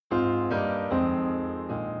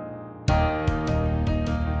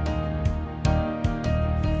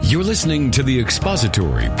You're listening to the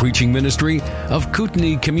expository preaching ministry of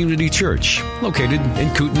Kootenai Community Church, located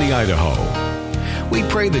in Kootenai, Idaho. We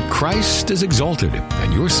pray that Christ is exalted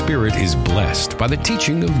and your spirit is blessed by the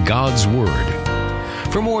teaching of God's Word.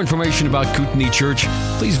 For more information about Kootenai Church,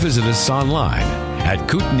 please visit us online at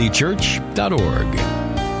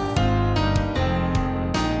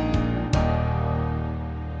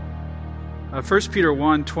kootenaichurch.org. 1 Peter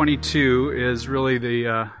 1:22 is really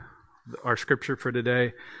our scripture for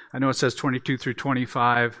today. I know it says 22 through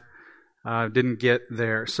 25. Didn't get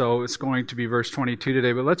there, so it's going to be verse 22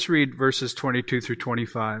 today. But let's read verses 22 through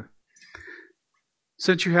 25.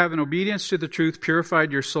 Since you have in obedience to the truth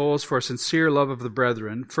purified your souls for a sincere love of the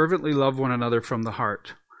brethren, fervently love one another from the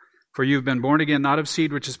heart. For you have been born again, not of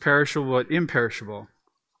seed which is perishable, but imperishable.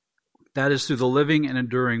 That is through the living and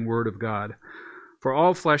enduring Word of God. For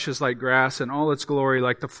all flesh is like grass, and all its glory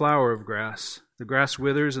like the flower of grass. The grass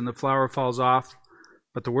withers and the flower falls off,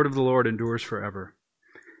 but the word of the Lord endures forever.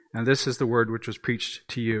 And this is the word which was preached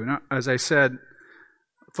to you. Now, as I said,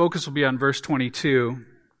 focus will be on verse 22.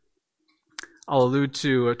 I'll allude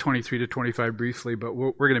to 23 to 25 briefly, but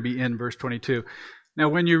we're going to be in verse 22. Now,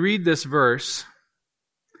 when you read this verse,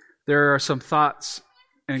 there are some thoughts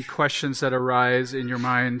and questions that arise in your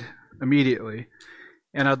mind immediately.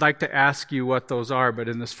 And I'd like to ask you what those are, but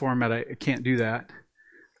in this format, I can't do that.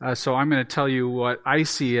 So I'm going to tell you what I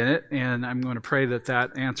see in it, and I'm going to pray that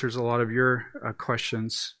that answers a lot of your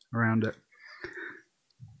questions around it.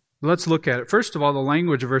 Let's look at it. First of all, the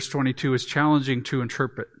language of verse 22 is challenging to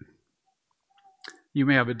interpret. You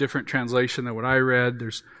may have a different translation than what I read.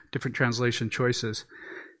 There's different translation choices.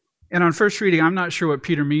 And on first reading, I'm not sure what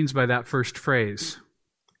Peter means by that first phrase.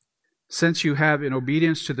 Since you have, in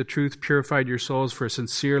obedience to the truth, purified your souls for a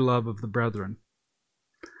sincere love of the brethren.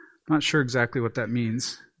 I'm not sure exactly what that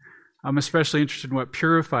means. I'm especially interested in what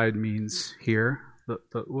purified means here.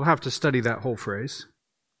 We'll have to study that whole phrase.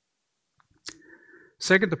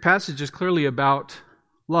 Second, the passage is clearly about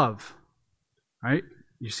love, right?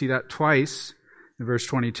 You see that twice in verse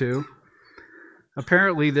 22.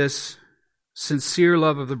 Apparently, this sincere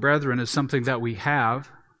love of the brethren is something that we have,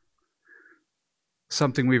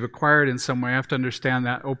 something we've acquired in some way. I have to understand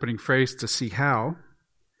that opening phrase to see how.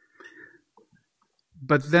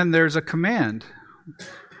 But then there's a command.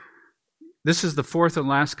 This is the fourth and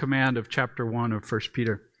last command of chapter 1 of 1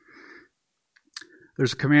 Peter.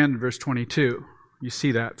 There's a command in verse 22. You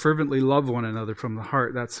see that. Fervently love one another from the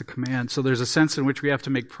heart. That's the command. So there's a sense in which we have to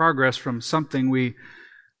make progress from something we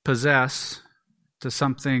possess to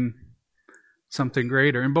something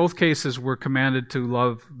greater. In both cases, we're commanded to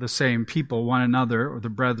love the same people, one another, or the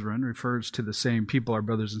brethren refers to the same people, our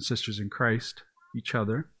brothers and sisters in Christ, each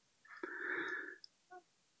other.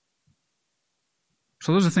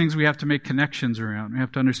 So those are things we have to make connections around. We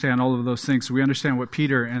have to understand all of those things so we understand what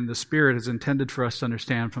Peter and the Spirit has intended for us to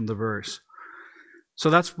understand from the verse. So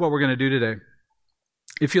that's what we're going to do today.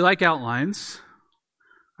 If you like outlines,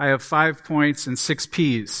 I have 5 points and 6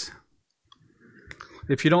 P's.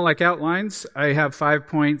 If you don't like outlines, I have 5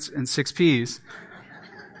 points and 6 P's.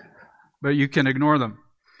 But you can ignore them.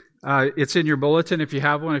 It's in your bulletin if you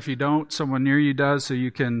have one. If you don't, someone near you does, so you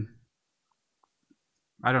can,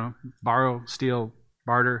 borrow, steal,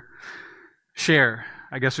 barter, share,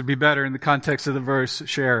 I guess would be better in the context of the verse.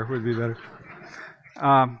 Share would be better.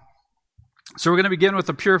 So we're going to begin with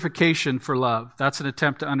the purification for love. That's an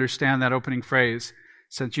attempt to understand that opening phrase,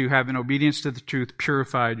 since you have in obedience to the truth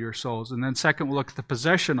purified your souls. And then second, we'll look at the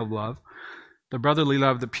possession of love, the brotherly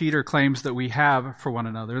love that Peter claims that we have for one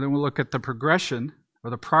another. Then we'll look at the progression or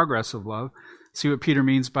the progress of love, see what Peter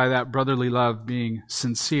means by that brotherly love being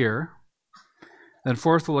sincere. Then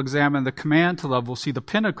fourth, we'll examine the command to love. We'll see the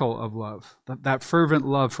pinnacle of love, that fervent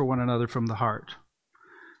love for one another from the heart.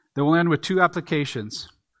 Then we'll end with 2 applications.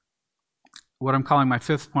 What I'm calling my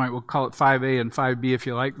 5th point, we'll call it 5A and 5B if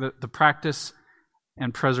you like, the practice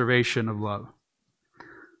and preservation of love.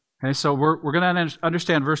 Okay, so we're going to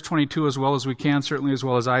understand verse 22 as well as we can, certainly as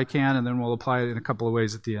well as I can, and then we'll apply it in a couple of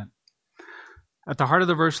ways at the end. At the heart of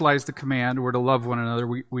the verse lies the command. We're to love one another.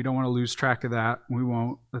 We don't want to lose track of that. We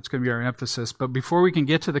won't. That's going to be our emphasis. But before we can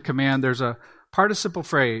get to the command, there's a participle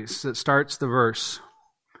phrase that starts the verse.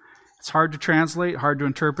 It's hard to translate, hard to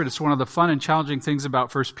interpret. It's one of the fun and challenging things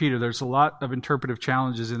about 1 Peter. There's a lot of interpretive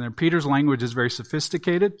challenges in there. Peter's language is very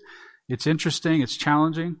sophisticated. It's interesting. It's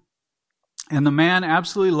challenging. And the man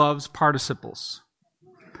absolutely loves participles.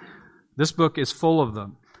 This book is full of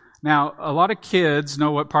them. Now, a lot of kids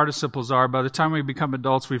know what participles are. By the time we become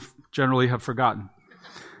adults, we generally have forgotten.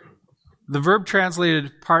 The verb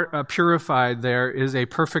translated purified there is a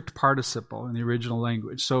perfect participle in the original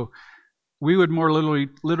language. So we would more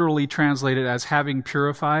literally translate it as having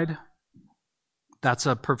purified. That's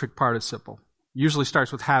a perfect participle. Usually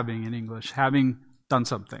starts with having in English, having done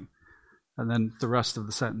something, and then the rest of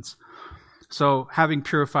the sentence. So, having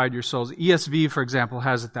purified your souls. ESV, for example,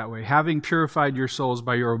 has it that way. Having purified your souls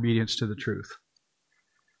by your obedience to the truth.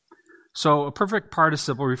 So, a perfect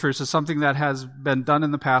participle refers to something that has been done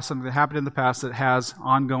in the past, something that happened in the past that has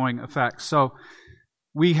ongoing effects. So,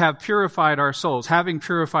 we have purified our souls. Having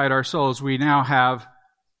purified our souls, we now have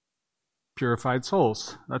purified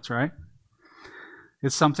souls. That's right.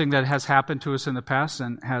 It's something that has happened to us in the past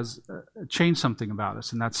and has changed something about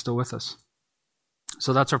us, and that's still with us.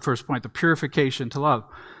 So that's our first point, the purification to love.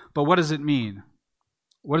 But what does it mean?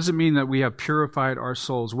 What does it mean that we have purified our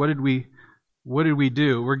souls? What did we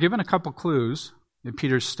do? We're given a couple clues in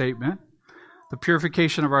Peter's statement. The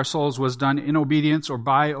purification of our souls was done in obedience or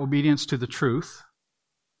by obedience to the truth.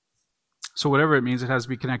 So whatever it means, it has to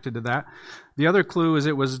be connected to that. The other clue is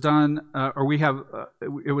it was done,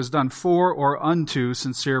 it was done for or unto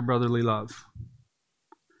sincere brotherly love.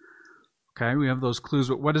 Okay, we have those clues,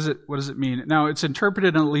 but what does it mean? Now, it's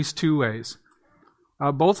interpreted in at least two ways.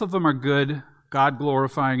 Both of them are good,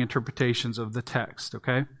 God-glorifying interpretations of the text,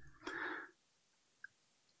 okay?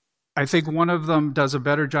 I think one of them does a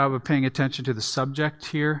better job of paying attention to the subject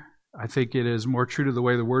here. I think it is more true to the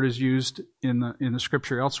way the word is used in the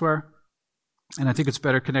scripture elsewhere. And I think it's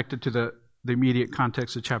better connected to the immediate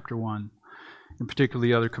context of chapter 1, and particularly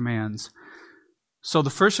the other commands. So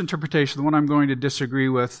the first interpretation, the one I'm going to disagree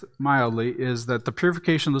with mildly, is that the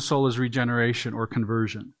purification of the soul is regeneration or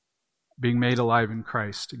conversion, being made alive in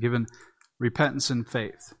Christ, given repentance and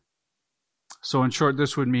faith. So in short,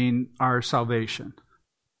 this would mean our salvation.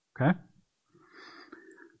 Okay?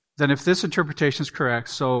 Then if this interpretation is correct,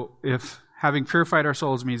 so if having purified our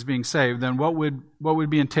souls means being saved, then what would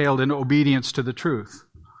be entailed in obedience to the truth?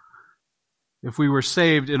 If we were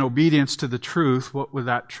saved in obedience to the truth, what would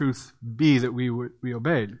that truth be that we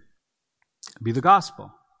obeyed? It'd be the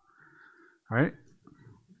gospel. Right?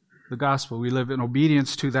 The gospel. We live in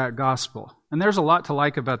obedience to that gospel. And there's a lot to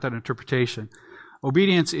like about that interpretation.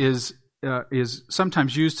 Obedience is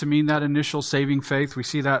sometimes used to mean that initial saving faith. We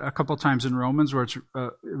see that a couple times in Romans where it's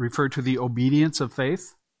referred to the obedience of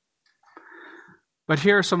faith. But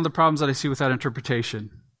here are some of the problems that I see with that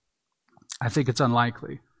interpretation. I think it's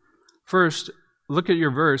unlikely. First, look at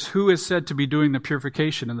your verse. Who is said to be doing the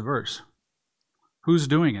purification in the verse? Who's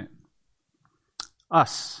doing it?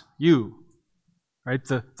 Us, you, right?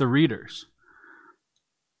 The readers.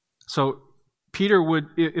 So Peter would,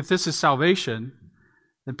 if this is salvation,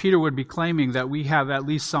 then Peter would be claiming that we have at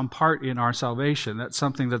least some part in our salvation. That's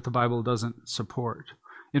something that the Bible doesn't support.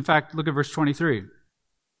 In fact, look at verse 23.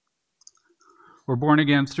 We're born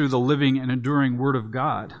again through the living and enduring Word of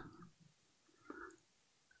God.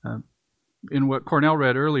 In what Cornell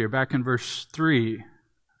read earlier, back in verse 3, it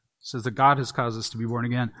says that God has caused us to be born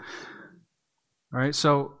again. All right,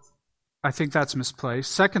 so I think that's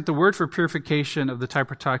misplaced. Second, the word for purification of the type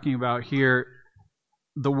we're talking about here,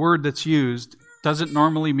 the word that's used doesn't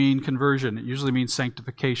normally mean conversion. It usually means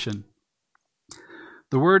sanctification.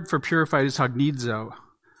 The word for purified is hagnizo.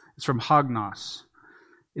 It's from hagnos.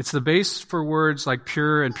 It's the base for words like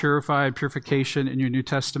pure and purified, purification in your New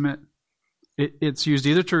Testament. It's used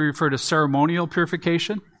either to refer to ceremonial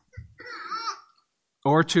purification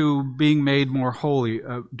or to being made more holy,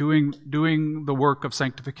 doing the work of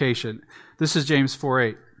sanctification. This is James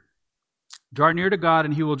 4:8. Draw near to God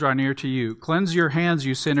and he will draw near to you. Cleanse your hands,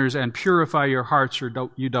 you sinners, and purify your hearts,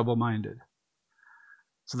 you double-minded.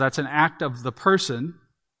 So that's an act of the person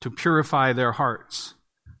to purify their hearts,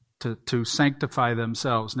 to sanctify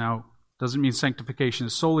themselves. Now, doesn't mean sanctification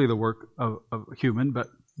is solely the work of a human, but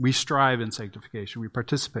we strive in sanctification. We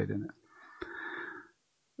participate in it.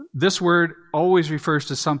 This word always refers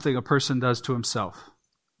to something a person does to himself.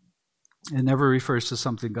 It never refers to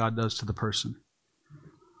something God does to the person.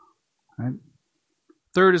 Right?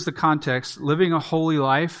 Third is the context. Living a holy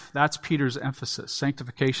life, that's Peter's emphasis.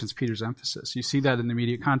 Sanctification is Peter's emphasis. You see that in the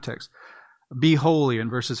immediate context. Be holy in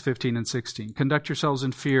verses 15 and 16. Conduct yourselves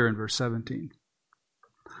in fear in verse 17.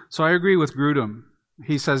 So I agree with Grudem.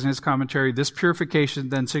 He says in his commentary, this purification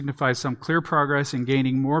then signifies some clear progress in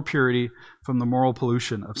gaining more purity from the moral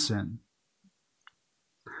pollution of sin.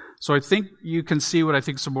 So I think you can see what I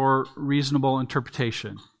think is a more reasonable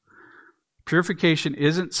interpretation. Purification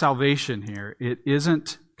isn't salvation here. It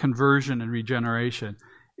isn't conversion and regeneration.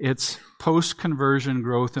 It's post-conversion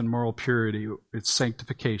growth in moral purity. It's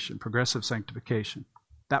sanctification, progressive sanctification,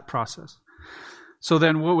 that process. So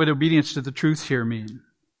then what would obedience to the truth here mean?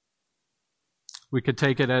 We could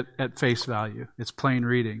take it at face value. It's plain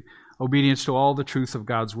reading. Obedience to all the truth of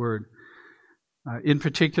God's word. in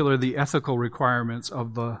particular the ethical requirements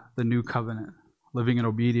of the new covenant, living in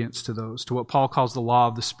obedience to those, to what Paul calls the law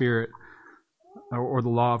of the Spirit or the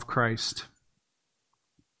law of Christ.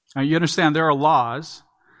 Now, you understand there are laws,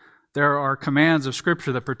 there are commands of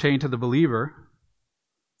Scripture that pertain to the believer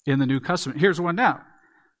in the New Testament. Here's one now.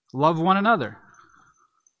 Love one another.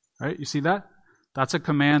 Right? You see that? That's a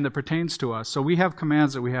command that pertains to us. So we have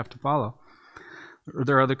commands that we have to follow.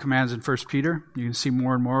 There are other commands in 1 Peter. You can see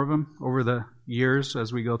more and more of them over the years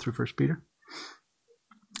as we go through 1 Peter.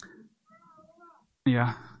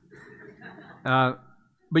 Yeah. But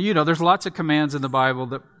there's lots of commands in the Bible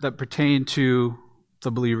that pertain to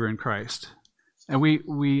the believer in Christ. And we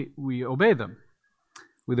obey them.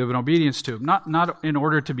 We live in obedience to them. Not in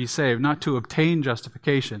order to be saved, not to obtain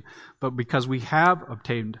justification, but because we have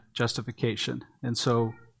obtained justification. And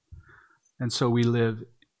so we live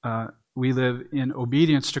in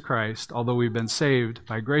obedience to Christ, although we've been saved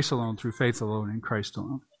by grace alone, through faith alone, in Christ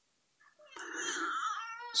alone.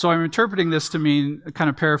 So I'm interpreting this to mean, kind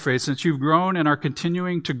of paraphrase, since you've grown and are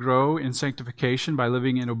continuing to grow in sanctification by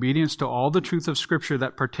living in obedience to all the truth of Scripture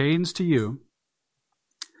that pertains to you,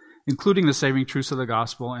 including the saving truths of the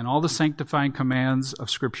gospel and all the sanctifying commands of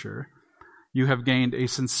Scripture, you have gained a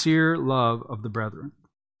sincere love of the brethren.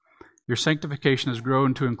 Your sanctification has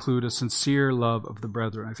grown to include a sincere love of the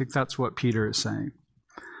brethren. I think that's what Peter is saying.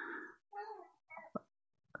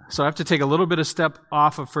 So I have to take a little bit of step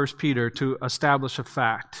off of 1 Peter to establish a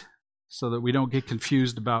fact so that we don't get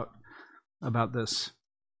confused about this.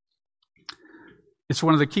 It's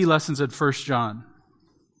one of the key lessons in 1 John,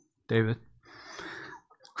 David.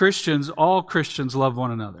 All Christians love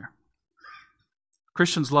one another.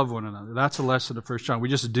 Christians love one another. That's a lesson of 1 John. We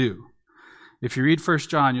just do. If you read 1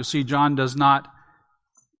 John, you'll see John does not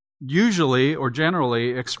usually or generally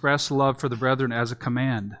express love for the brethren as a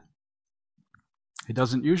command. He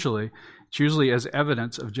doesn't usually. It's usually as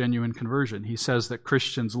evidence of genuine conversion. He says that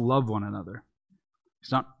Christians love one another.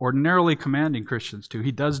 He's not ordinarily commanding Christians to.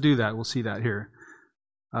 He does do that. We'll see that here.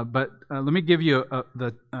 But let me give you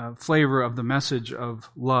the flavor of the message of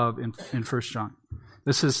love in 1 John.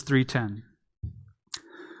 This is 3:10.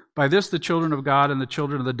 By this the children of God and the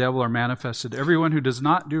children of the devil are manifested. Everyone who does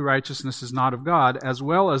not do righteousness is not of God, as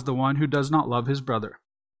well as the one who does not love his brother.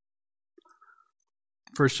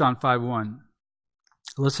 1 John 5:1.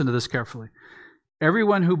 Listen to this carefully.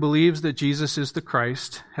 Everyone who believes that Jesus is the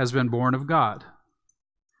Christ has been born of God.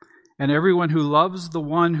 And everyone who loves the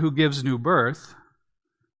one who gives new birth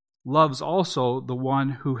loves also the one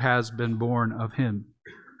who has been born of him.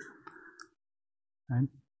 Right?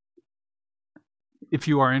 If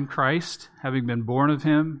you are in Christ, having been born of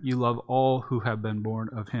him, you love all who have been born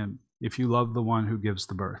of him, if you love the one who gives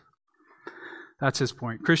the birth. That's his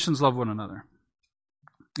point. Christians love one another.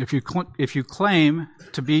 If you claim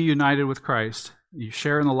to be united with Christ, you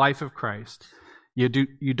share in the life of Christ, you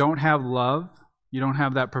don't have love, you don't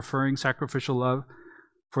have that preferring sacrificial love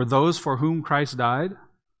for those for whom Christ died,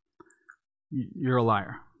 you're a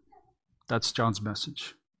liar. That's John's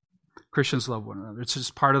message. Christians love one another. It's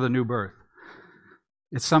just part of the new birth.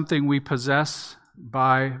 It's something we possess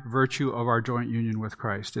by virtue of our joint union with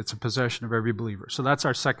Christ. It's a possession of every believer. So that's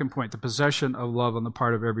our second point, the possession of love on the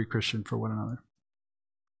part of every Christian for one another.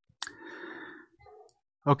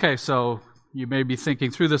 Okay, so you may be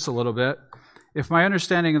thinking through this a little bit. If my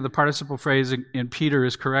understanding of the participle phrase in Peter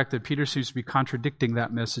is correct, that Peter seems to be contradicting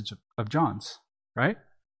that message of John's, right?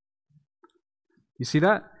 You see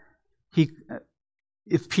that?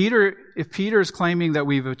 If Peter is claiming that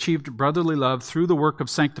we've achieved brotherly love through the work of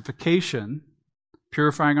sanctification,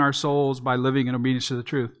 purifying our souls by living in obedience to the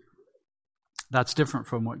truth, that's different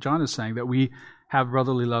from what John is saying, that we have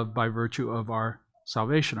brotherly love by virtue of our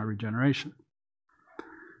salvation, our regeneration.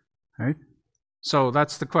 Right? So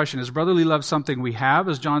that's the question. Is brotherly love something we have,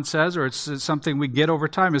 as John says, or is it something we get over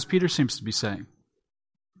time, as Peter seems to be saying?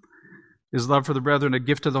 Is love for the brethren a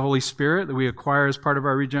gift of the Holy Spirit that we acquire as part of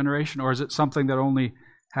our regeneration, or is it something that only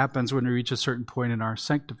happens when we reach a certain point in our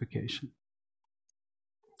sanctification?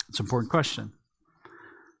 It's an important question.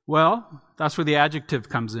 Well, that's where the adjective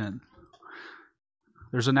comes in.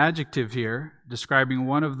 There's an adjective here describing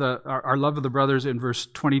one of our love of the brothers in verse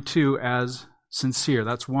 22 as sincere.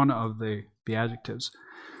 That's one of the adjectives.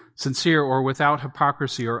 Sincere, or without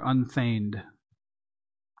hypocrisy, or unfeigned.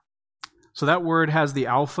 So that word has the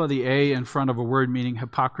alpha, the A, in front of a word meaning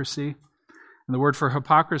hypocrisy. And the word for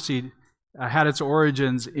hypocrisy had its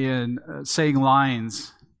origins in saying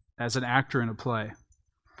lines as an actor in a play.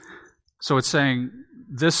 So it's saying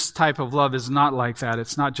this type of love is not like that.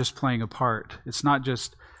 It's not just playing a part. It's not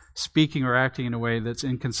just speaking or acting in a way that's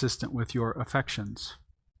inconsistent with your affections.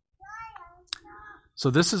 So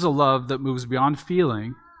this is a love that moves beyond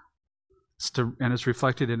feeling and it's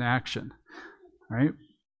reflected in action, right?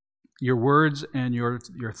 Your words and your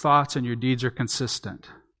thoughts and your deeds are consistent.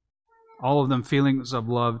 All of them feelings of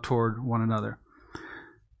love toward one another.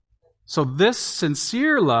 So this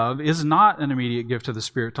sincere love is not an immediate gift of the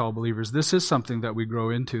Spirit to all believers. This is something that we grow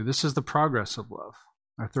into. This is the progress of love.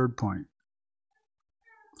 Our third point.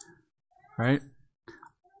 Right?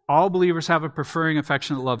 All believers have a preferring,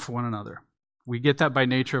 affectionate love for one another. We get that by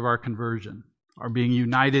nature of our conversion, our being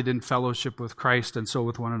united in fellowship with Christ and so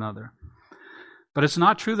with one another. But it's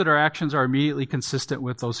not true that our actions are immediately consistent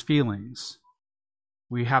with those feelings.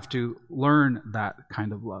 We have to learn that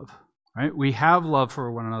kind of love. Right? We have love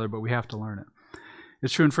for one another, but we have to learn it.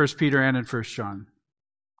 It's true in 1 Peter and in 1 John.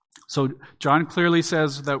 So John clearly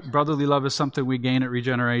says that brotherly love is something we gain at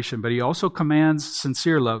regeneration, but he also commands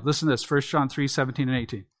sincere love. Listen to this, 1 John 3:17 and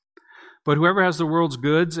 18. But whoever has the world's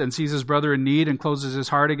goods and sees his brother in need and closes his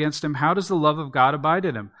heart against him, how does the love of God abide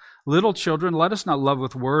in him? Little children, let us not love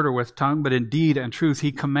with word or with tongue, but in deed and truth.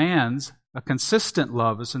 He commands a consistent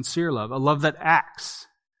love, a sincere love, a love that acts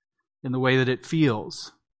in the way that it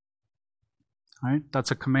feels. Right?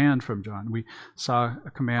 That's a command from John. We saw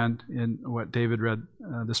a command in what David read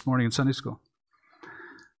this morning in Sunday school.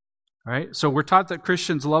 All right? So we're taught that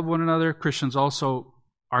Christians love one another. Christians also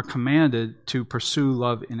are commanded to pursue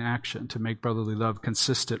love in action, to make brotherly love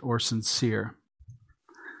consistent or sincere.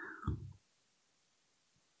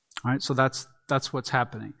 All right? So that's what's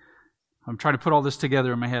happening. I'm trying to put all this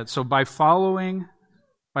together in my head. So by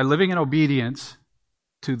living in obedience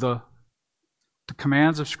to the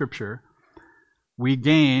commands of Scripture, we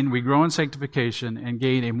grow in sanctification and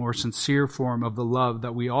gain a more sincere form of the love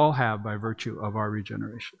that we all have by virtue of our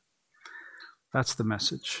regeneration. That's the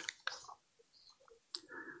message.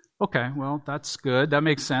 Okay, well, that's good. That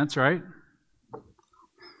makes sense, right?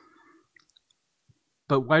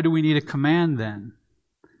 But why do we need a command then?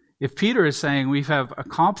 If Peter is saying we have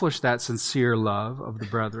accomplished that sincere love of the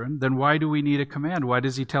brethren, then why do we need a command? Why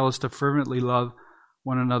does he tell us to fervently love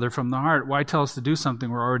one another from the heart? Why tell us to do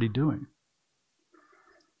something we're already doing?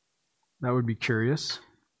 That would be curious.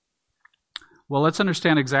 Well, let's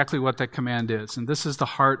understand exactly what that command is. And this is the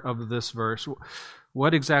heart of this verse.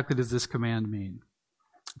 What exactly does this command mean?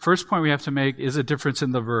 First point we have to make is a difference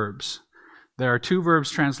in the verbs. There are two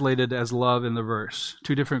verbs translated as love in the verse,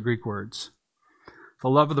 two different Greek words. The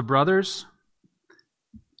love of the brothers.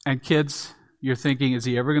 And kids, you're thinking, is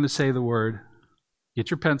he ever going to say the word? Get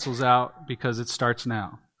your pencils out because it starts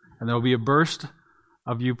now. And there will be a burst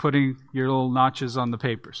of you putting your little notches on the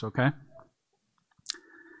papers, okay?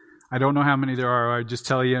 I don't know how many there are. I just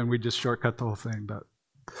tell you, and we just shortcut the whole thing. But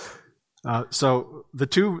so the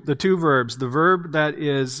two verbs, the verb that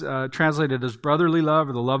is translated as brotherly love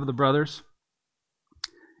or the love of the brothers,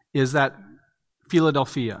 is that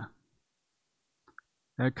Philadelphia.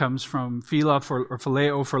 And it comes from phila or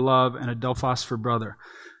phileo for love and adelphos for brother.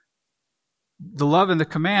 The love in the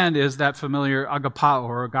command is that familiar agapao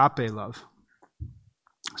or agape love.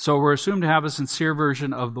 So we're assumed to have a sincere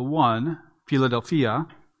version of the one, Philadelphia,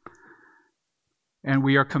 and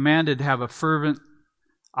we are commanded to have a fervent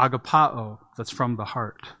agapao that's from the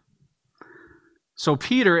heart. So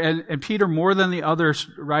Peter, and Peter more than the other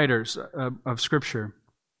writers of Scripture,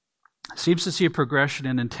 seems to see a progression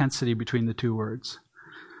in intensity between the two words.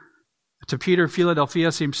 To Peter,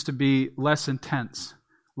 Philadelphia seems to be less intense,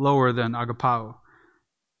 lower than agapao.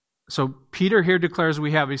 So Peter here declares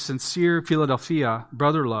we have a sincere Philadelphia,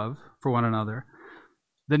 brother love for one another.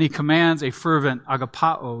 Then he commands a fervent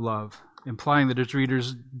agapao love, implying that his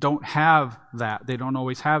readers don't have that. They don't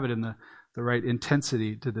always have it in the right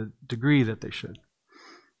intensity to the degree that they should.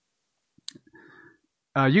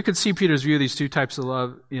 You can see Peter's view of these two types of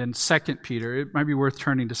love in 2 Peter. It might be worth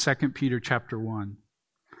turning to 2 Peter chapter 1.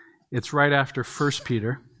 It's right after 1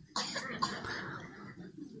 Peter.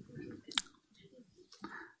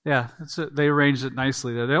 Yeah, they arranged it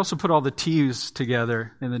nicely there. They also put all the T's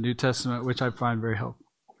together in the New Testament, which I find very helpful.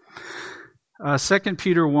 2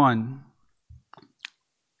 Peter 1.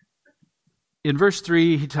 In verse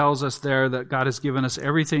 3, he tells us there that God has given us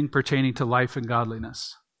everything pertaining to life and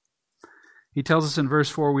godliness. He tells us in verse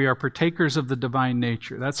 4, we are partakers of the divine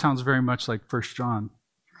nature. That sounds very much like 1 John.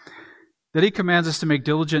 That he commands us to make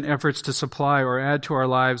diligent efforts to supply or add to our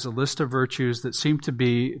lives a list of virtues that seem to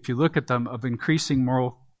be, if you look at them, of increasing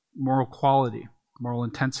moral quality, moral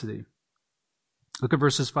intensity. Look at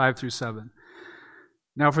verses 5 through 7.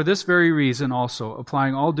 Now for this very reason also,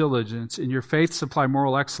 applying all diligence, in your faith supply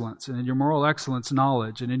moral excellence, and in your moral excellence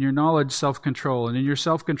knowledge, and in your knowledge self-control, and in your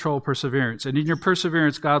self-control perseverance, and in your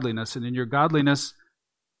perseverance godliness, and in your godliness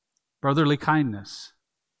brotherly kindness.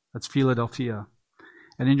 That's Philadelphia.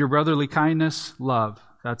 And in your brotherly kindness, love.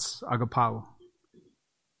 That's agapao.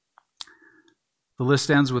 The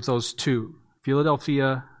list ends with those two.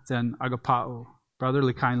 Philadelphia, then agapao.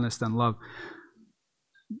 Brotherly kindness, then love.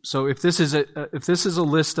 So if this is a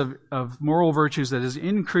list of moral virtues that is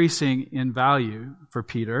increasing in value for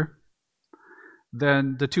Peter,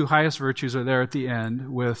 then the two highest virtues are there at the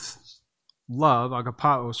end, with love,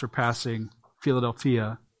 agapao, surpassing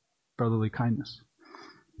Philadelphia, brotherly kindness.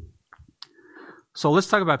 So let's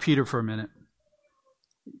talk about Peter for a minute.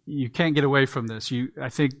 You can't get away from this. I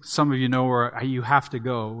think some of you know where you have to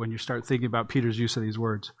go when you start thinking about Peter's use of these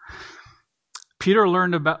words. Peter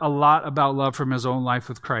learned a lot about love from his own life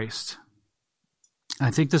with Christ.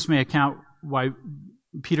 I think this may account why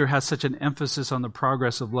Peter has such an emphasis on the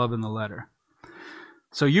progress of love in the letter.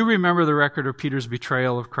 So you remember the record of Peter's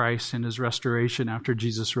betrayal of Christ and his restoration after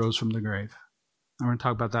Jesus rose from the grave. I'm going to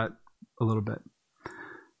talk about that a little bit.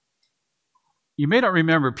 You may not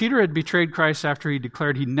remember, Peter had betrayed Christ after he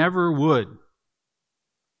declared he never would.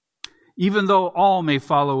 Even though all may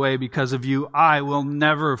fall away because of you, I will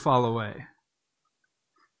never fall away.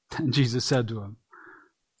 And Jesus said to him,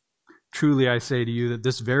 truly I say to you that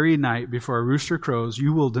this very night before a rooster crows,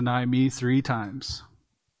 you will deny me 3 times.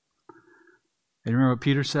 And remember what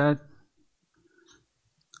Peter said?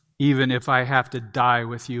 Even if I have to die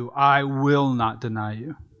with you, I will not deny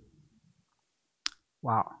you.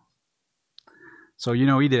 Wow. So you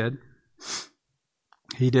know he did.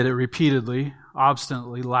 He did it repeatedly,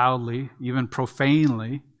 obstinately, loudly, even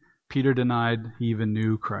profanely. Peter denied he even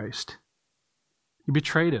knew Christ. He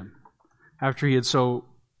betrayed him after he had so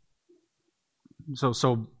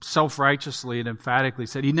self-righteously and emphatically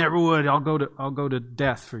said he never would. I'll go to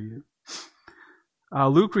death for you.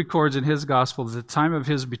 Luke records in his gospel that at the time of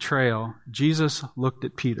his betrayal, Jesus looked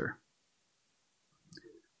at Peter.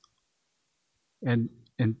 And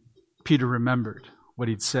Peter remembered what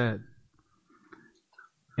he'd said.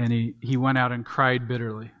 And he went out and cried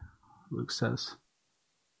bitterly, Luke says.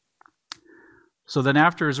 So then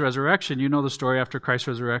after his resurrection, you know the story after Christ's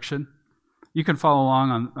resurrection. You can follow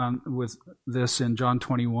along on with this in John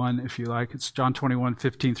 21 if you like. It's John 21,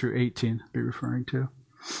 15 through 18 I'll be referring to.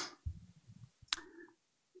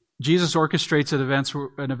 Jesus orchestrates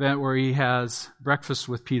an event where he has breakfast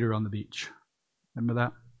with Peter on the beach. Remember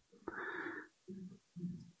that?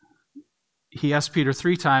 He asks Peter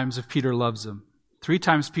 3 times if Peter loves him. 3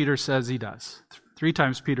 times Peter says he does. 3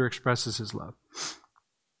 times Peter expresses his love.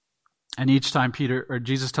 And each time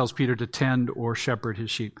Jesus tells Peter to tend or shepherd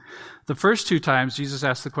his sheep. The first 2 times Jesus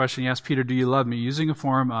asks the question, he asks Peter, do you love me? Using a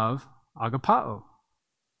form of agapao.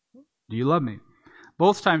 Do you love me?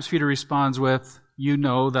 Both times Peter responds with, you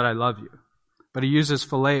know that I love you. But he uses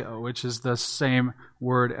phileo, which is the same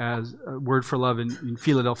word as word for love in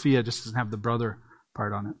Philadelphia, just doesn't have the brother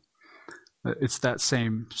part on it. It's that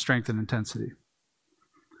same strength and intensity.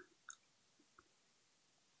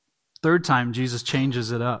 3rd time, Jesus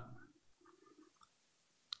changes it up.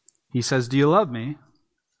 He says, do you love me?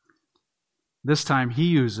 This time he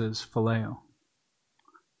uses phileo.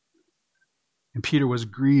 And Peter was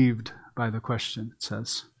grieved by the question, it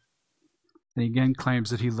says. And he again claims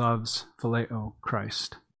that he loves phileo,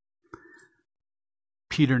 Christ.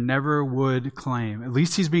 Peter never would claim, at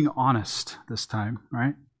least he's being honest this time,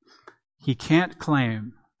 right? He can't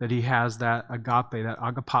claim that he has that agape, that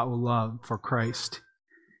agapao love for Christ.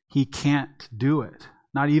 He can't do it,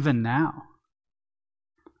 not even now.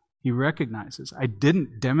 He recognizes, I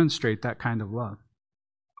didn't demonstrate that kind of love.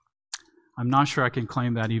 I'm not sure I can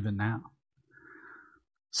claim that even now.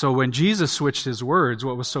 So when Jesus switched his words,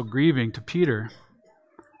 what was so grieving to Peter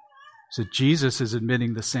is that Jesus is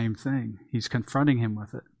admitting the same thing. He's confronting him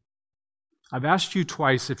with it. I've asked you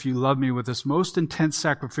twice if you love me with this most intense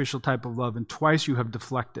sacrificial type of love, and twice you have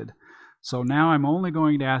deflected. So now I'm only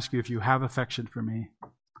going to ask you if you have affection for me.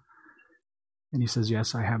 And he says,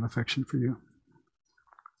 yes, I have affection for you.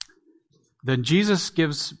 Then Jesus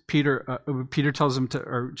gives Jesus tells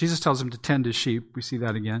him to tend his sheep. We see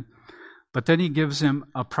that again. But then he gives him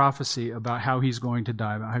a prophecy about how he's going to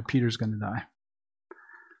die, about how Peter's going to die.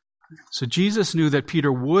 So Jesus knew that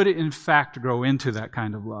Peter would in fact grow into that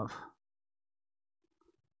kind of love.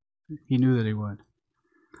 He knew that he would.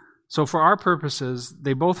 So for our purposes,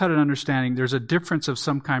 they both had an understanding there's a difference of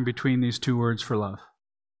some kind between these 2 words for love.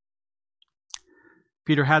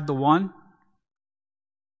 Peter had the one,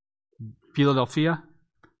 Philadelphia,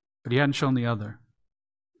 but he hadn't shown the other,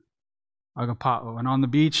 agapao. And on the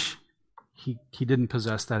beach, he didn't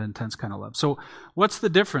possess that intense kind of love. So what's the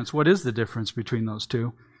difference? What is the difference between those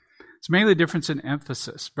 2? It's mainly a difference in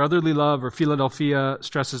emphasis. Brotherly love, or Philadelphia,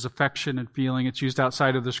 stresses affection and feeling. It's used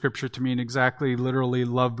outside of the Scripture to mean exactly, literally,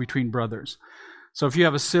 love between brothers. So if you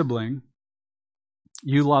have a sibling,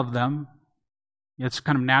 you love them. It's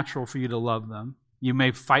kind of natural for you to love them. You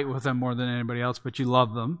may fight with them more than anybody else, but you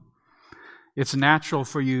love them. It's natural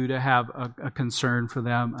for you to have a concern for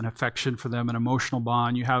them, an affection for them, an emotional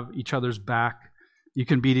bond. You have each other's back. You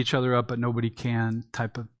can beat each other up, but nobody can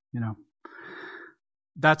type of,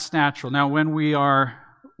 That's natural. Now, when we are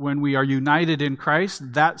united in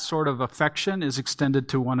Christ, that sort of affection is extended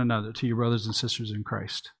to one another, to your brothers and sisters in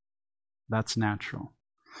Christ. That's natural.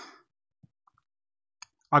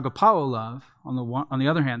 Agapao love, on the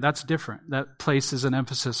other hand, that's different. That places an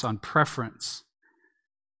emphasis on preference,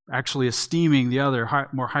 actually esteeming the other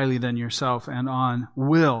more highly than yourself, and on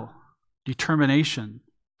will, determination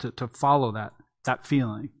to follow that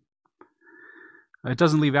feeling. It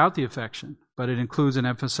doesn't leave out the affection, but it includes and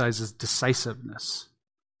emphasizes decisiveness,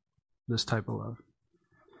 this type of love.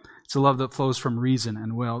 It's a love that flows from reason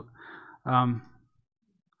and will.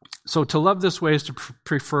 So to love this way is to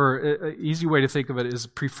prefer, an easy way to think of it is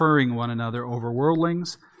preferring one another over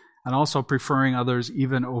worldlings, and also preferring others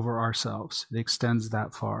even over ourselves. It extends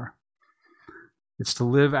that far. It's to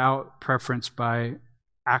live out preference by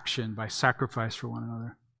action, by sacrifice for one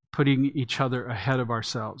another, putting each other ahead of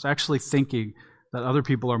ourselves, actually thinking that other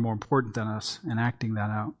people are more important than us and acting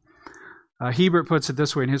that out. Hebert puts it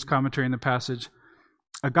this way in his commentary in the passage: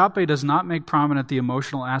 agape does not make prominent the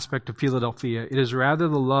emotional aspect of Philadelphia. It is rather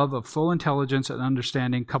the love of full intelligence and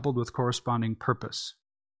understanding coupled with corresponding purpose.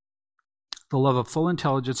 The love of full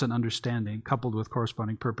intelligence and understanding coupled with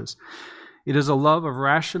corresponding purpose. It is a love of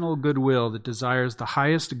rational goodwill that desires the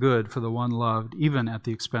highest good for the one loved, even at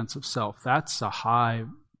the expense of self. That's a high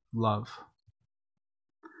love.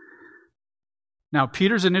 Now,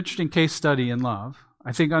 Peter's an interesting case study in love.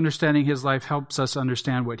 I think understanding his life helps us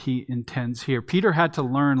understand what he intends here. Peter had to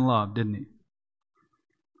learn love, didn't he?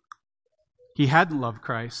 He hadn't loved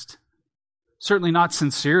Christ. Certainly not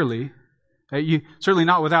sincerely. Certainly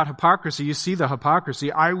not without hypocrisy. You see the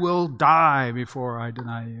hypocrisy. I will die before I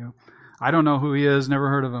deny you. I don't know who he is, never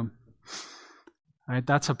heard of him. Right?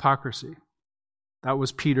 That's hypocrisy. That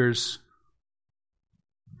was Peter's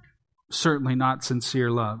certainly not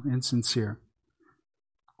sincere love, insincere.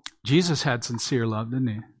 Jesus had sincere love, didn't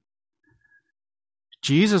he?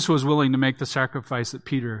 Jesus was willing to make the sacrifice that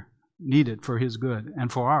Peter needed for his good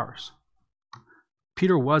and for ours.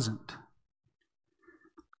 Peter wasn't.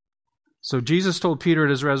 So Jesus told Peter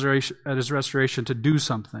at his restoration to do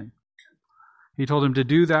something. He told him to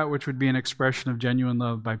do that which would be an expression of genuine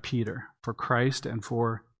love by Peter for Christ and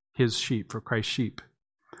for his sheep, for Christ's sheep.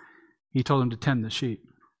 He told him to tend the sheep.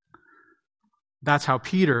 That's how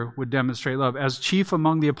Peter would demonstrate love. As chief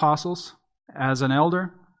among the apostles, as an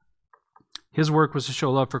elder, his work was to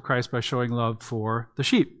show love for Christ by showing love for the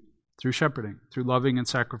sheep, through shepherding, through loving and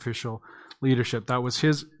sacrificial leadership. That was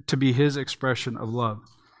to be his expression of love.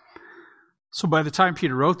 So by the time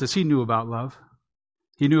Peter wrote this, he knew about love.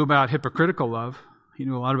 He knew about hypocritical love. He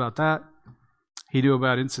knew a lot about that. He knew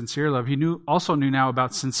about insincere love. He also knew now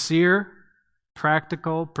about sincere,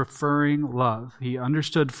 practical, preferring love. He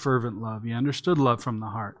understood fervent love. He understood love from the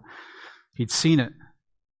heart. He'd seen it.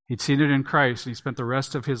 He'd seen it in Christ, and he spent the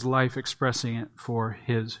rest of his life expressing it for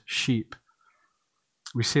his sheep.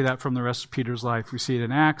 We see that from the rest of Peter's life. We see it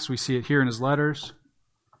in Acts. We see it here in his letters.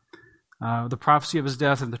 The prophecy of his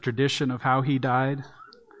death and the tradition of how he died,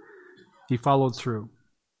 he followed through.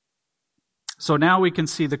 So now we can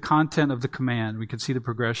see the content of the command. We can see the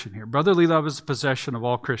progression here. Brotherly love is the possession of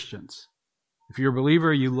all Christians. If you're a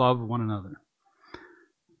believer, you love one another.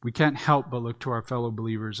 We can't help but look to our fellow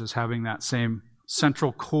believers as having that same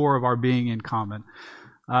central core of our being in common.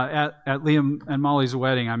 At Liam and Molly's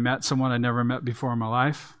wedding, I met someone I'd never met before in my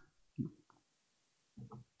life.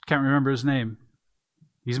 Can't remember his name.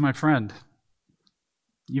 He's my friend.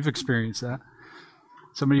 You've experienced that.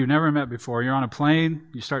 Somebody you've never met before. You're on a plane.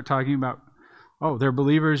 You start talking about, oh, they're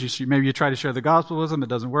believers. Maybe you try to share the gospel with them. It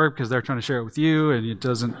doesn't work because they're trying to share it with you, and it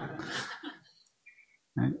doesn't.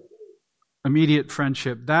 Right? Immediate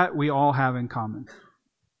friendship. That we all have in common.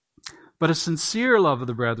 But a sincere love of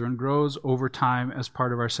the brethren grows over time as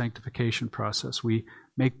part of our sanctification process. We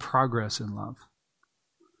make progress in love.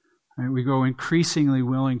 Right? We grow increasingly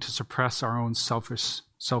willing to suppress our own selfish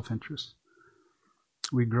self-interest.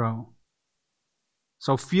 We grow.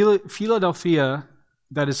 So Philadelphia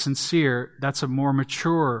that is sincere, that's a more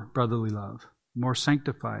mature brotherly love, more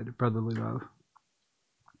sanctified brotherly love.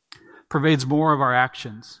 Pervades more of our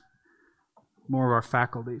actions, more of our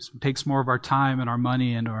faculties, takes more of our time and our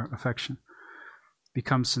money and our affection,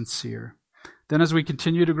 becomes sincere. Then as we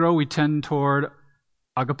continue to grow, we tend toward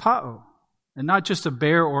agapao, and not just a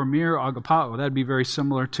bare or mere agapao. That'd be very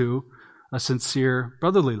similar to a sincere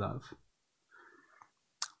brotherly love.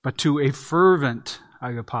 but to a fervent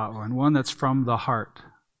agapao, and one that's from the heart.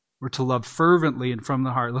 We're to love fervently and from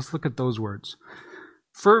the heart. Let's look at those words.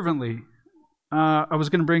 Fervently. I was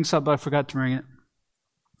going to bring something, but I forgot to bring it.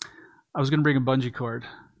 I was going to bring a bungee cord.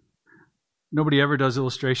 Nobody ever does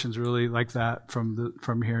illustrations really like that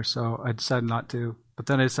from here, so I decided not to. But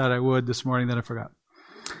then I decided I would this morning, then I forgot.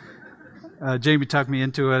 Jamie talked me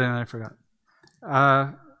into it, and I forgot.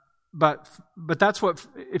 But that's what,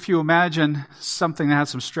 if you imagine something that has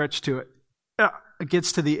some stretch to it, it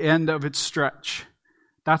gets to the end of its stretch.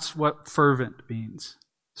 That's what fervent means.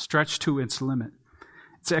 Stretch to its limit.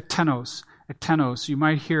 It's ektenos. Ektenos. You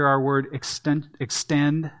might hear our word extend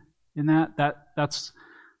in that.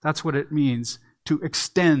 That's what it means. To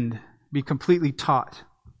extend, be completely taut.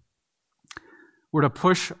 We're to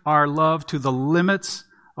push our love to the limits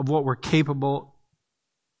of what we're capable,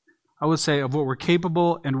 I would say, of what we're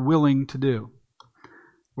capable and willing to do.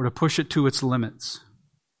 We're to push it to its limits.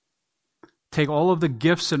 Take all of the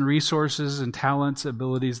gifts and resources and talents,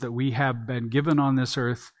 abilities that we have been given on this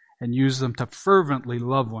earth and use them to fervently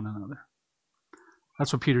love one another.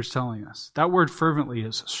 That's what Peter's telling us. That word fervently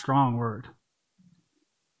is a strong word.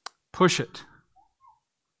 Push it.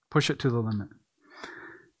 Push it to the limit.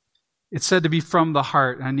 It's said to be from the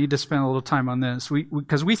heart. I need to spend a little time on this.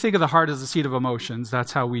 Because we think of the heart as the seat of emotions.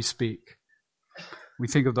 That's how we speak. We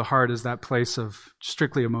think of the heart as that place of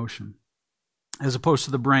strictly emotion, as opposed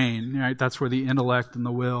to the brain. Right? That's where the intellect and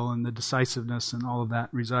the will and the decisiveness and all of that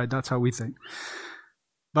reside. That's how we think.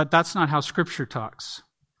 But that's not how Scripture talks.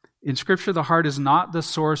 In Scripture, the heart is not the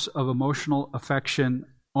source of emotional affection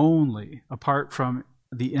only, apart from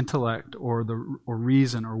the intellect or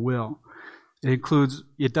reason or will.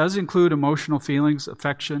 It does include emotional feelings,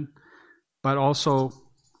 affection, but also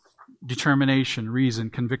determination,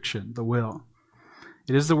 reason, conviction, the will.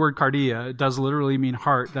 It is the word cardia. It does literally mean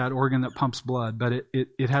heart, that organ that pumps blood, but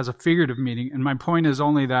it has a figurative meaning. And my point is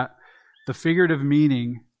only that the figurative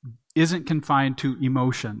meaning isn't confined to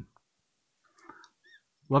emotion.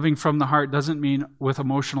 Loving from the heart doesn't mean with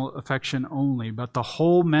emotional affection only, but the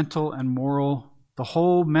whole mental,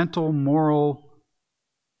 moral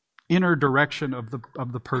inner direction of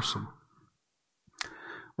the person.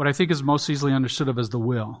 What I think is most easily understood of as the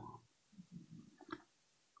will.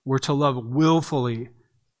 We're to love willfully,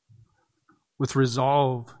 with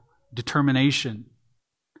resolve, determination,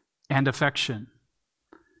 and affection.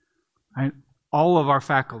 Right? All of our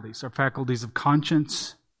faculties of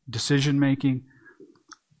conscience, decision-making,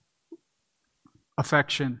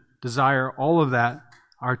 affection, desire, all of that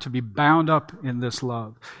are to be bound up in this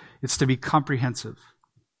love. It's to be comprehensive.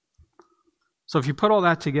 So if you put all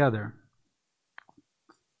that together,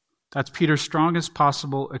 that's Peter's strongest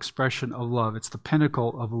possible expression of love. It's the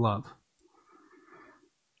pinnacle of love.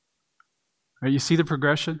 Right, you see the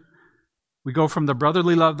progression? We go from the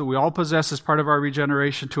brotherly love that we all possess as part of our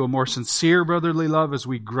regeneration to a more sincere brotherly love as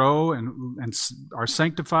we grow and are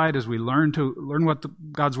sanctified, as we learn what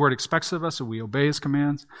God's Word expects of us and we obey His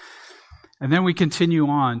commands. And then we continue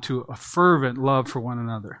on to a fervent love for one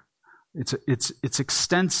another. It's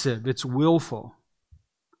extensive, it's willful,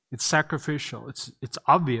 it's sacrificial, it's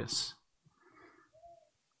obvious.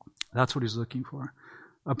 That's what he's looking for.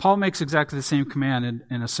 Paul makes exactly the same command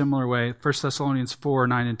in a similar way, 1 Thessalonians 4,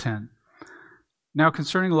 9 and 10. Now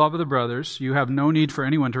concerning love of the brothers, you have no need for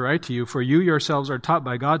anyone to write to you, for you yourselves are taught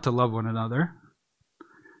by God to love one another.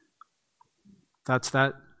 That's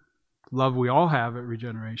that love we all have at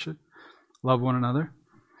regeneration. Love one another.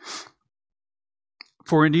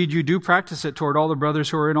 For indeed you do practice it toward all the brothers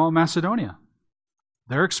who are in all Macedonia.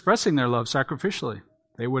 They're expressing their love sacrificially.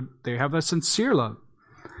 They have a sincere love.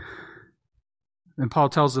 And Paul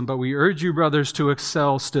tells them, but we urge you, brothers, to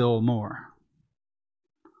excel still more.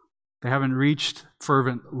 They haven't reached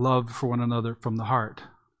fervent love for one another from the heart.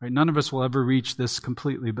 Right? None of us will ever reach this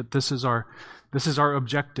completely, but this is our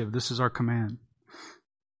objective. This is our command.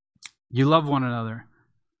 You love one another.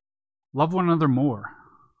 Love one another more.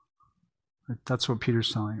 That's what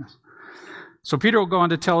Peter's telling us. So Peter will go on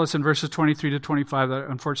to tell us in verses 23 to 25 that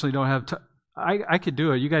I unfortunately don't have time. I could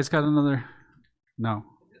do it. You guys got another? No.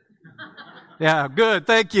 Yeah, good.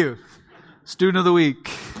 Thank you. Student of the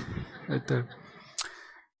week. Right there.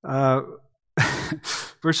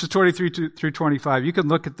 Verses 23 through 25. You can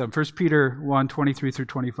look at them. 1 Peter 1, 23 through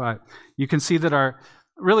 25. You can see that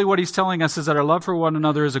really what he's telling us is that our love for one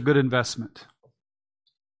another is a good investment.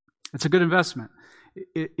 It's a good investment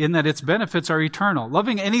in that its benefits are eternal.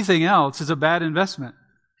 Loving anything else is a bad investment.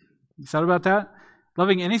 You thought about that?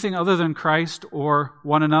 Loving anything other than Christ or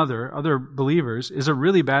one another, other believers, is a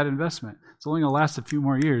really bad investment. It's only going to last a few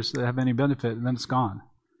more years to have any benefit, and then it's gone.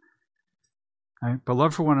 Right? But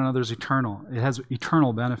love for one another is eternal. It has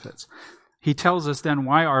eternal benefits. He tells us then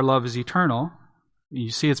why our love is eternal. You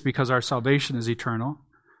see, it's because our salvation is eternal.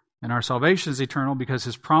 And our salvation is eternal because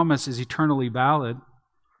His promise is eternally valid.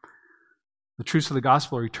 The truths of the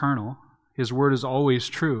gospel are eternal. His word is always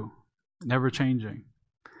true, never changing.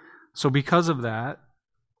 So because of that,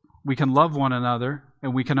 we can love one another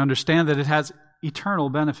and we can understand that it has eternal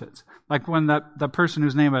benefits. Like when that person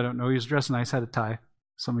whose name I don't know, he was dressed nice, had a tie.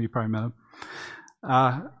 Some of you probably met him.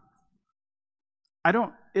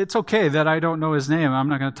 It's okay that I don't know his name. I'm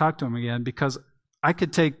not going to talk to him again because I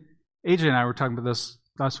could take, AJ and I were talking about this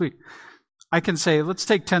last week. I can say, let's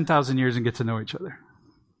take 10,000 years and get to know each other.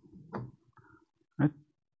 Right?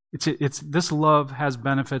 It's this love has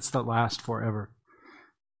benefits that last forever.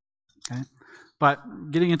 Okay?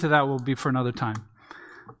 But getting into that will be for another time.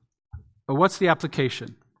 But what's the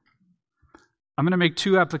application? I'm going to make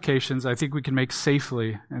two applications I think we can make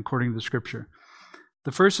safely according to the Scripture.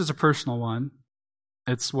 The first is a personal one.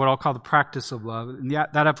 It's what I'll call the practice of love. And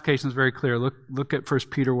that application is very clear. Look at 1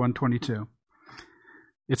 Peter 1:22.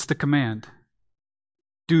 It's the command.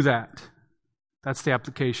 Do that. That's the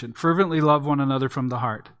application. Fervently love one another from the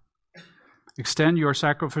heart. Extend your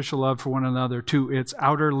sacrificial love for one another to its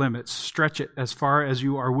outer limits. Stretch it as far as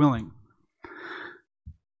you are willing.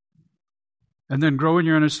 And then grow in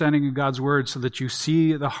your understanding of God's word so that you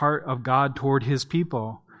see the heart of God toward His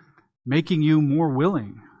people, making you more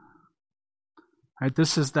willing. Right?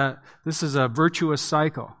 This is a virtuous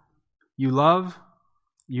cycle. You love,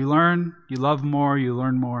 you learn, you love more, you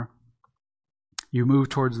learn more. You move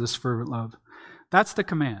towards this fervent love. That's the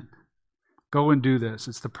command. Go and do this.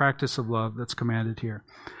 It's the practice of love that's commanded here.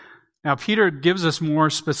 Now, Peter gives us more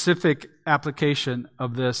specific application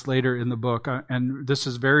of this later in the book, and this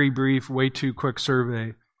is very brief, way too quick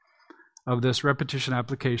survey of this repetition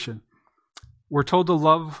application. We're told to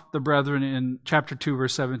love the brethren in chapter 2,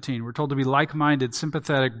 verse 17. We're told to be like-minded,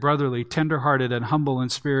 sympathetic, brotherly, tender-hearted, and humble in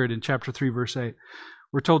spirit in chapter 3, verse 8.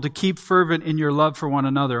 We're told to keep fervent in your love for one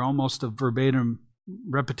another, almost a verbatim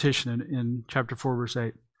repetition in chapter 4, verse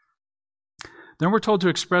 8. Then we're told to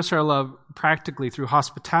express our love practically through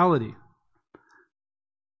hospitality.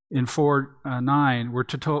 In 4:9, we're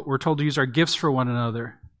told to use our gifts for one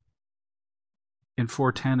another. In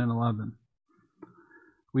 4:10 and 11.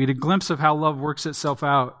 We get a glimpse of how love works itself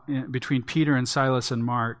out between Peter and Silas and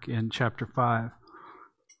Mark in chapter 5.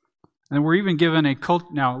 And we're even given a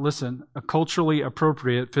culturally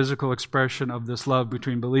appropriate physical expression of this love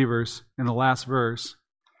between believers in the last verse.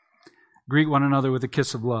 Greet one another with a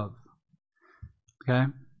kiss of love. Okay?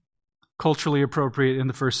 Culturally appropriate in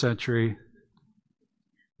the first century.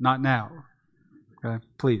 Not now. Okay?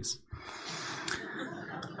 Please.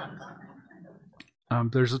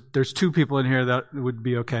 There's two people in here that would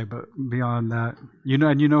be okay, but beyond that, you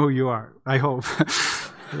know who you are, I hope.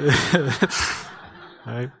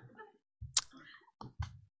 Right?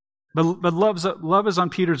 But love is on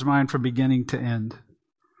Peter's mind from beginning to end.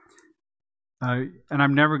 And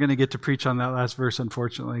I'm never going to get to preach on that last verse,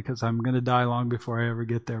 unfortunately, because I'm going to die long before I ever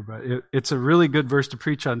get there. But it's a really good verse to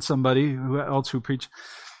preach on. Somebody else who preach,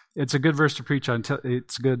 it's a good verse to preach on.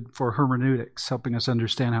 It's good for hermeneutics, helping us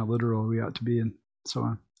understand how literal we ought to be and so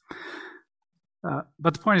on.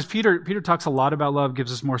 But the point is, Peter talks a lot about love,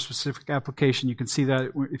 gives us more specific application. You can see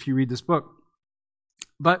that if you read this book.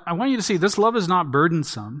 But I want you to see this love is not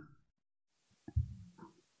burdensome.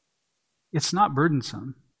 It's not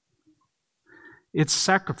burdensome. It's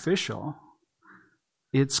sacrificial.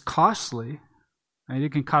 It's costly. Right?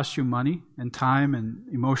 It can cost you money and time and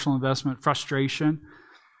emotional investment, frustration,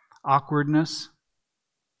 awkwardness.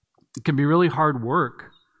 It can be really hard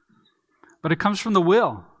work. But it comes from the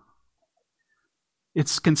will.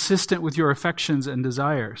 It's consistent with your affections and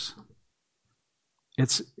desires.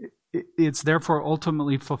 It's therefore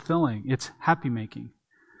ultimately fulfilling. It's happy-making.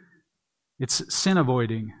 It's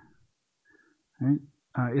sin-avoiding. Right?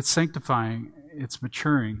 It's sanctifying. It's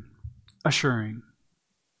maturing, assuring.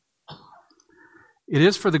 It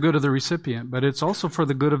is for the good of the recipient, but it's also for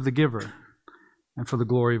the good of the giver and for the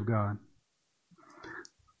glory of God.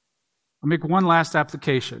 I'll make one last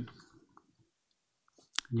application.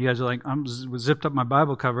 You guys are like, I'm zipped up my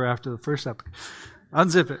Bible cover after the first application.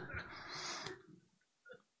 Unzip it.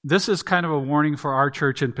 This is kind of a warning for our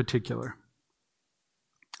church in particular.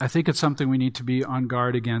 I think it's something we need to be on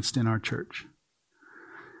guard against in our church.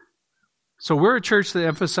 So we're a church that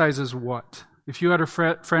emphasizes what? If you had a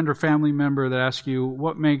friend or family member that asked you,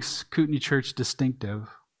 what makes Kootenai Church distinctive,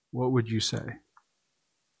 what would you say?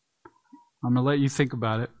 I'm going to let you think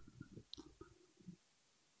about it.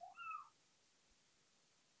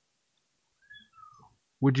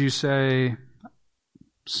 Would you say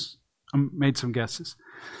made some guesses.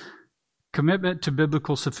 Commitment to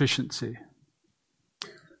biblical sufficiency.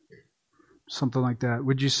 Something like that.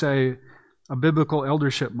 Would you say a biblical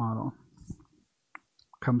eldership model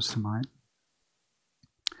comes to mind?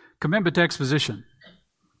 Commitment to exposition.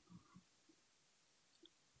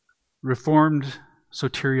 Reformed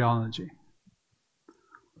soteriology.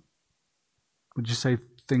 Would you say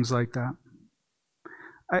things like that?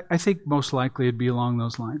 I think most likely it'd be along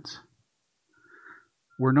those lines.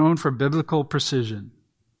 We're known for biblical precision.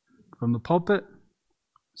 From the pulpit,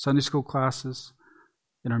 Sunday school classes,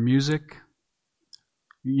 in our music.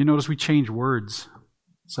 You notice we change words.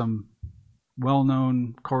 Some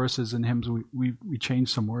well-known choruses and hymns, we change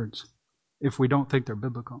some words if we don't think they're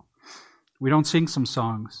biblical. We don't sing some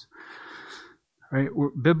songs. Right? We're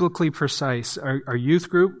biblically precise. Our youth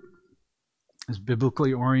group is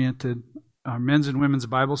biblically oriented. Our men's and women's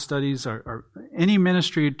Bible studies, any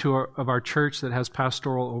ministry of our church that has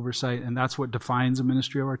pastoral oversight, and that's what defines the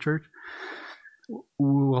ministry of our church,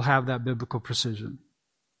 we will have that biblical precision.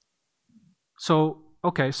 So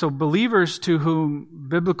believers to whom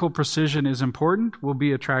biblical precision is important will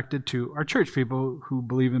be attracted to our church. People who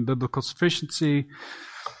believe in biblical sufficiency,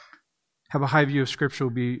 have a high view of Scripture,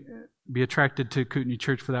 will be attracted to Kootenai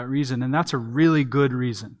Church for that reason, and that's a really good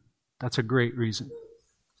reason. That's a great reason.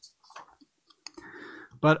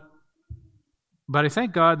 But I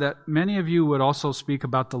thank God that many of you would also speak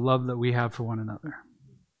about the love that we have for one another.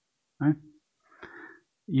 Right?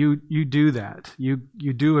 You do that. You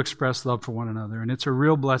do express love for one another, and it's a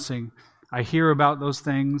real blessing. I hear about those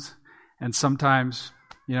things, and sometimes,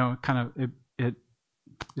 it's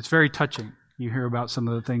very touching. You hear about some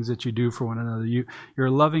of the things that you do for one another.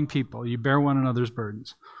 You're loving people. You bear one another's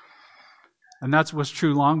burdens. And that was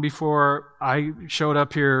true long before I showed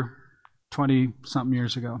up here 20-something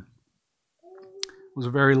years ago. It was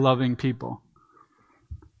a very loving people.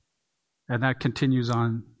 And that continues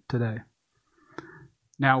on today.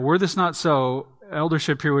 Now, were this not so,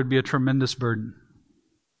 eldership here would be a tremendous burden.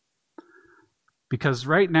 Because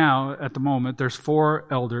right now, at the moment, there's 4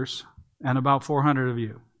 elders and about 400 of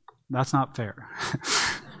you. That's not fair.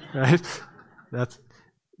 Right?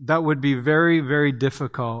 That would be very, very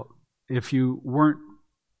difficult if you weren't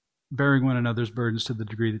bearing one another's burdens to the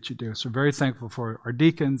degree that you do. So very thankful for our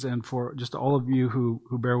deacons and for just all of you who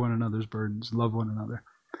bear one another's burdens, love one another.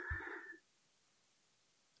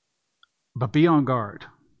 But be on guard.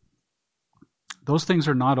 Those things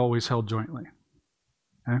are not always held jointly.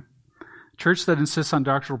 Okay? Church that insists on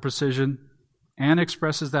doctrinal precision and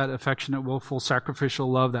expresses that affectionate, willful,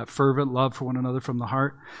 sacrificial love, that fervent love for one another from the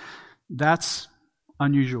heart, that's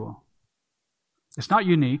unusual. It's not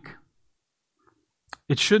unique.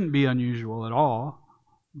 It shouldn't be unusual at all,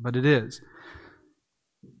 but it is.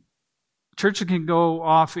 Churches can go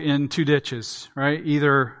off in 2 ditches, right?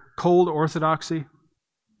 Either cold orthodoxy,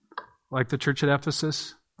 like the church at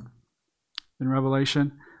Ephesus in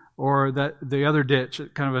Revelation, or the other ditch,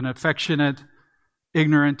 kind of an affectionate,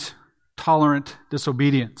 ignorant, tolerant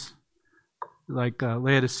disobedience, like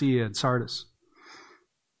Laodicea and Sardis.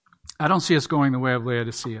 I don't see us going the way of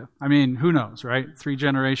Laodicea. I mean, who knows, right? 3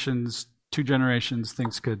 generations, 2 generations,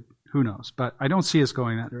 things could, who knows? But I don't see us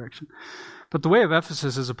going that direction. But the way of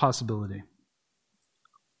Ephesus is a possibility.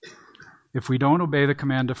 If we don't obey the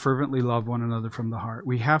command to fervently love one another from the heart,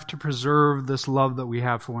 we have to preserve this love that we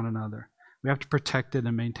have for one another. We have to protect it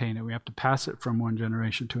and maintain it. We have to pass it from one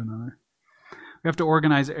generation to another. We have to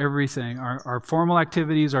organize everything, our formal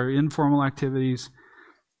activities, our informal activities,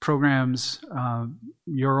 programs,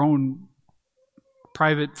 your own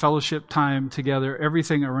private fellowship time together,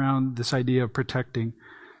 everything around this idea of protecting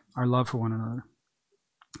our love for one another.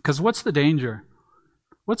 Because what's the danger?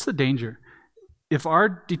 What's the danger? If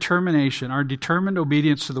our determination, our determined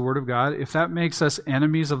obedience to the Word of God, if that makes us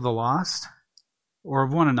enemies of the lost or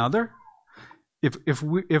of one another,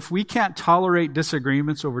 if we can't tolerate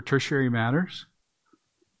disagreements over tertiary matters,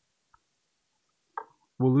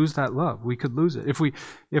 we'll lose that love. We could lose it.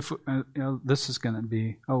 This is going to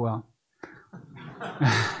be, oh well.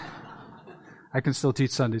 I can still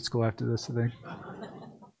teach Sunday school after this, I think.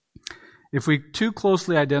 If we too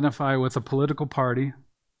closely identify with a political party,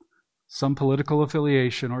 some political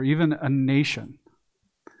affiliation, or even a nation,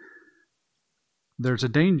 there's a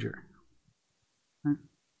danger. Right?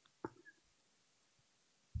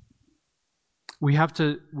 We have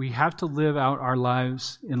to live out our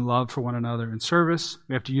lives in love for one another, in service.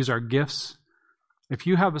 We have to use our gifts. If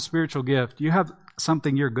you have a spiritual gift, you have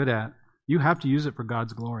something you're good at, you have to use it for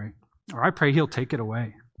God's glory. Or I pray He'll take it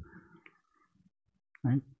away.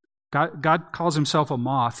 Right? God calls Himself a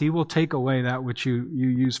moth. He will take away that which you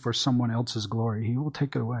use for someone else's glory. He will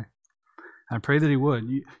take it away. I pray that he would.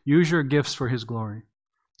 Use your gifts for his glory.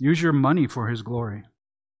 Use your money for his glory.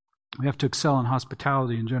 We have to excel in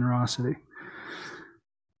hospitality and generosity.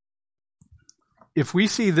 If we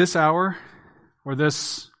see this hour, or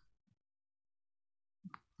this,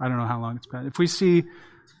 I don't know how long it's been, if we see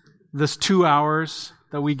this 2 hours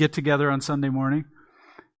that we get together on Sunday morning,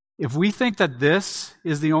 if we think that this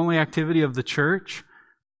is the only activity of the church,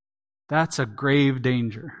 that's a grave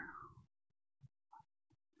danger.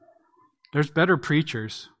 There's better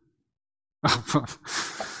preachers.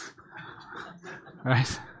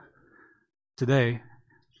 Right? Today.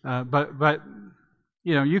 But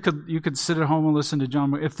you know, you could sit at home and listen to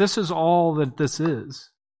John. If this is all that this is,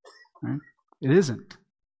 right? It isn't.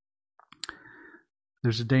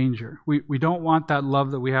 There's a danger. We don't want that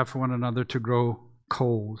love that we have for one another to grow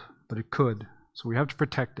cold, but it could. So we have to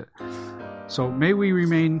protect it. So may we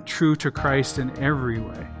remain true to Christ in every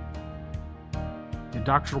way. In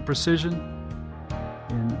doctrinal precision,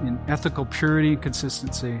 in ethical purity and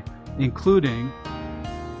consistency, including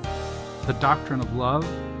the doctrine of love,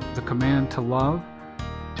 the command to love,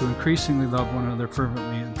 to increasingly love one another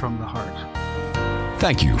fervently and from the heart.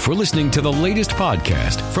 Thank you for listening to the latest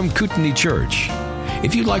podcast from Kootenai Church.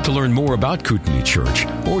 If you'd like to learn more about Kootenai Church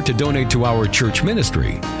or to donate to our church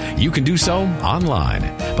ministry, you can do so online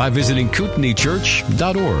by visiting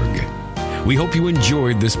kootenaichurch.org. We hope you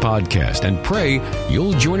enjoyed this podcast and pray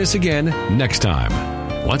you'll join us again next time.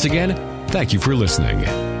 Once again, thank you for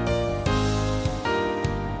listening.